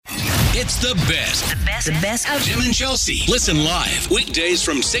It's the best. The best of Tim and Chelsea. Listen live weekdays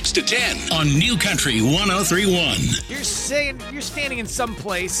from 6 to 10 on New Country 103.1. You're standing in some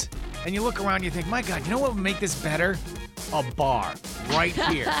place and you look around and you think, my God, you know what would make this better? A bar right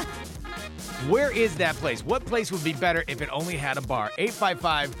here. Where is that place? What place would be better if it only had a bar?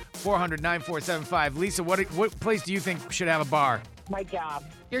 855-400-9475. Lisa, what place do you think should have a bar? My job.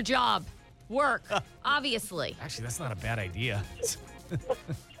 Your job. Work. Obviously. Actually, that's not a bad idea.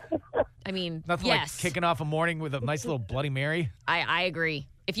 I mean, Nothing yes. like kicking off a morning with a nice little Bloody Mary. I agree.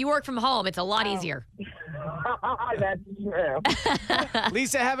 If you work from home, it's a lot easier. That's true.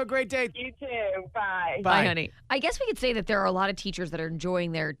 Lisa, have a great day. You too. Bye. Bye, honey. I guess we could say that there are a lot of teachers that are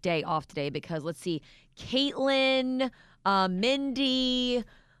enjoying their day off today because, let's see, Caitlin, Mindy,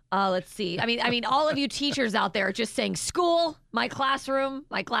 let's see. I mean, all of you teachers out there are just saying, school, my classroom.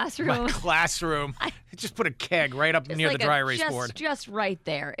 My classroom. Just put a keg right up near like the dry erase board. Just right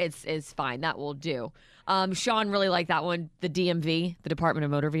there. It's fine. That will do. Sean really liked that one. The DMV, the Department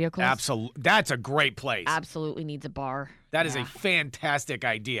of Motor Vehicles. Absolutely. That's a great place. Absolutely needs a bar. That is a fantastic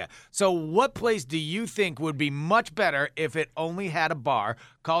idea. So what place do you think would be much better if it only had a bar?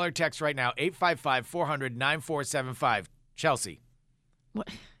 Call or text right now, 855-400-9475. Chelsea.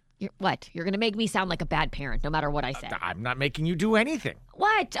 What? You're going to make me sound like a bad parent no matter what I say. I'm not making you do anything.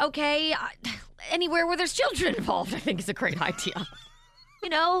 What? Okay. Anywhere where there's children involved, I think is a great idea.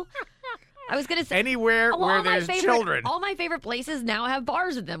 I was going to say. Anywhere where there's children. All my favorite places now have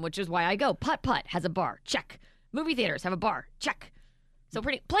bars in them, which is why I go. Putt-Putt has a bar. Check. Movie theaters have a bar. Check. So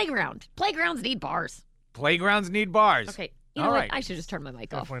Playground. Playgrounds need bars. Playgrounds need bars. Okay. You know All what? right. I should just turn my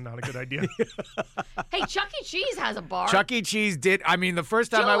mic off. Definitely not a good idea. Hey, Chuck E. Cheese has a bar. Chuck E. Cheese did. I mean, the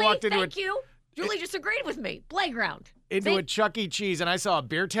first time Julie, I walked into thank you. Julie just agreed with me. Playground. a Chuck E. Cheese and I saw a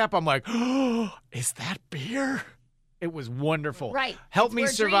beer tap, I'm like, oh, is that beer? It was wonderful. Right. Helped It's me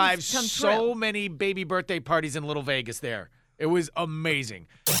where survive dreams come so true. many baby birthday parties in Little Vegas there. It was amazing.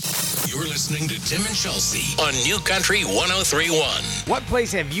 You're listening to Tim and Chelsea on New Country 103.1. What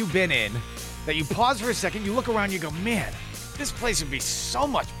place have you been in that you pause for a second, you look around, you go, man, this place would be so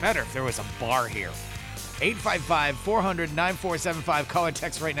much better if there was a bar here. 855-400-9475. Call or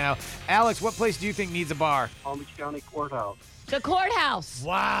text right now. Alex, what place do you think needs a bar? Palm Beach County Courthouse. The courthouse.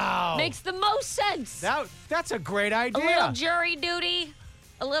 Wow. Makes the most sense. That's a great A idea. little jury duty,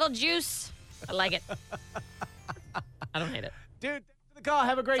 a little juice. I like it. I don't hate it. Dude, thanks for the call.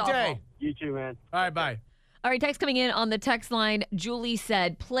 Have a great It's day. awful. You too, man. All right, bye. All right, text coming in on the text line. Julie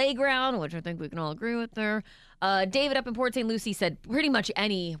said playground, which I think we can all agree with there. David up in Port St. Lucie said pretty much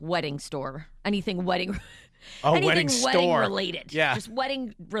any wedding store. Anything wedding. Oh, anything wedding store. related. Yeah. Just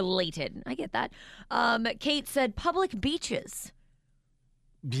wedding related. I get that. Kate said public beaches.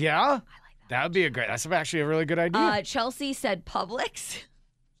 Yeah? I like That would be that's actually a really good idea. Chelsea said Publix.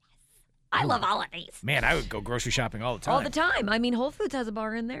 I love all of these. Man, I would go grocery shopping all the time. All the time. I mean, Whole Foods has a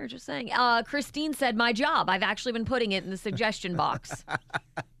bar in there, just saying. Christine said, my job. I've actually been putting it in the suggestion box.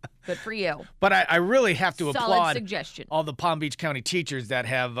 Good for you. But I really have to Solid applaud suggestion. all the Palm Beach County teachers that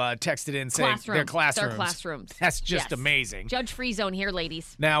have texted in saying their classrooms. Their classrooms. That's just Yes. amazing. Judge-free zone here,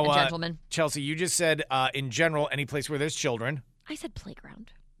 ladies Now, and gentlemen. Chelsea, you just said in general, any place where there's children. I said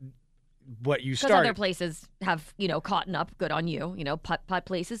playground. What you Because started. other places have, caught up. Good on you. Putt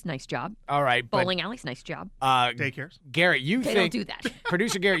places, nice job. All right. Bowling alleys, nice job. Daycares. Garrett, you They think. don't do that.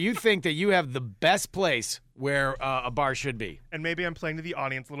 Producer Garrett, you think that you have the best place where a bar should be. And maybe I'm playing to the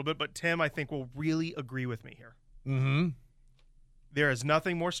audience a little bit, but Tim, I think, will really agree with me here. Mm-hmm. There is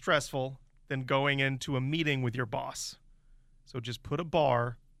nothing more stressful than going into a meeting with your boss. So just put a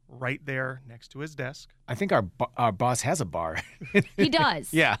bar right there next to his desk. I think our boss has a bar. He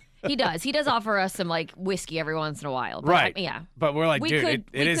does. Yeah. He does. He does offer us some whiskey every once in a while. But Right. yeah. But we're like, We dude, could-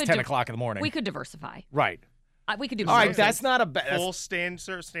 it we is could 10 div- o'clock in the morning. We could diversify. Right. We could do All right, mimosas. that's not a bad. Full standing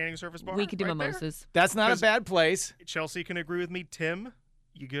service bar. We could do right there. mimosas. That's not a 'Cause- bad place. Chelsea can agree with me. Tim,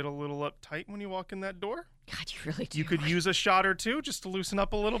 you get a little uptight when you walk in that door. God, you really do. You could use a shot or two just to loosen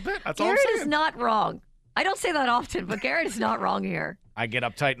up a little bit. That's all I'm Garrett saying. is not wrong. I don't say that often, but Garrett is not wrong here. I get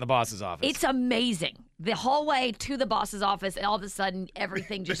uptight in the boss's office. It's amazing. The hallway to the boss's office, and all of a sudden,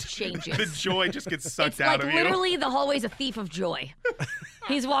 everything just changes. The joy just gets sucked It's out like of you. literally the hallway's a thief of joy.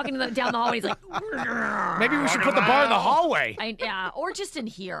 He's walking down the hallway. He's like, Maybe we should put the bar in the hallway. yeah, or just in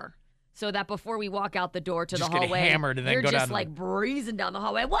here, so that before we walk out the door to Just the get hallway, hammered and then you're go just down like breezing down the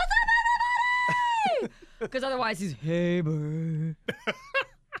hallway. What's up, everybody? Because otherwise, he's hey, bro.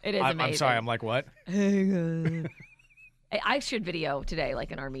 It is amazing. I'm sorry. I'm like, what? I should video today,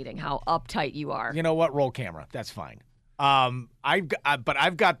 like in our meeting, how uptight you are. You know what? Roll camera. That's fine. I've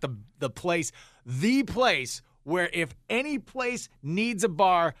got the place where if any place needs a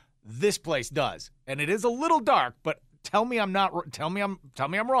bar, This place does, and it is a little dark. But tell me I'm not. Tell me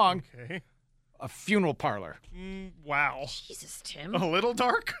I'm wrong. Okay. A funeral parlor. Wow. Jesus, Tim. A little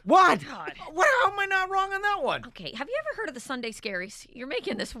dark? What? God. How am I not wrong on that one? Okay, have you ever heard of the Sunday Scaries? You're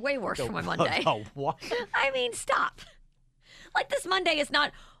making this way worse for my Monday. Oh, what? I mean, stop. Like, this Monday is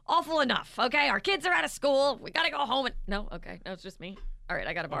not awful enough, okay? Our kids are out of school. We gotta go home and... No, okay. No, it's just me. All right,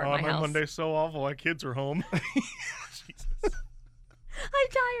 I got a bar in my house. Monday's so awful. My kids are home. Jesus. I'm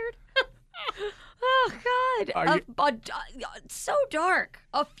tired. Oh, God. It's so dark.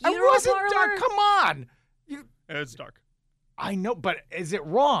 A funeral It wasn't parlor? dark. Come on. It's dark. I know, but is it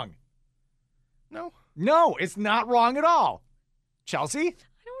wrong? No. No, it's not wrong at all. Chelsea? I don't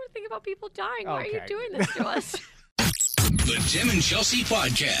want to think about people dying. Why are you Okay. doing this to us? The Tim and Chelsea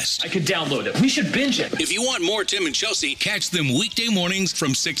Podcast. I could download it. We should binge it. If you want more Tim and Chelsea, catch them weekday mornings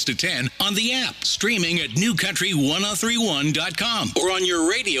from 6 to 10 on the app, streaming at newcountry1031.com or on your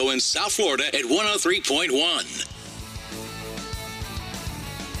radio in South Florida at 103.1.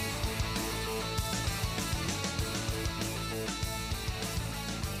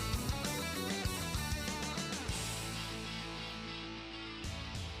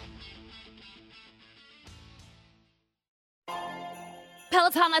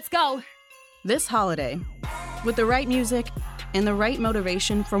 Peloton, let's go. This holiday, with the right music and the right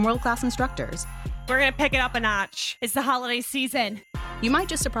motivation from world-class instructors, We're going to pick it up a notch. It's the holiday season. you might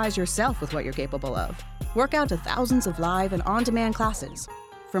just surprise yourself with what you're capable of. Work out to thousands of live and on-demand classes,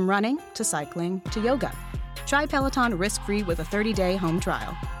 from running to cycling to yoga. Try Peloton risk-free with a 30-day home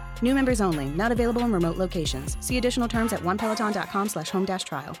trial. New members only, not available in remote locations. See additional terms at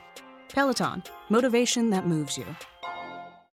onepeloton.com/home-trial. Peloton, motivation that moves you.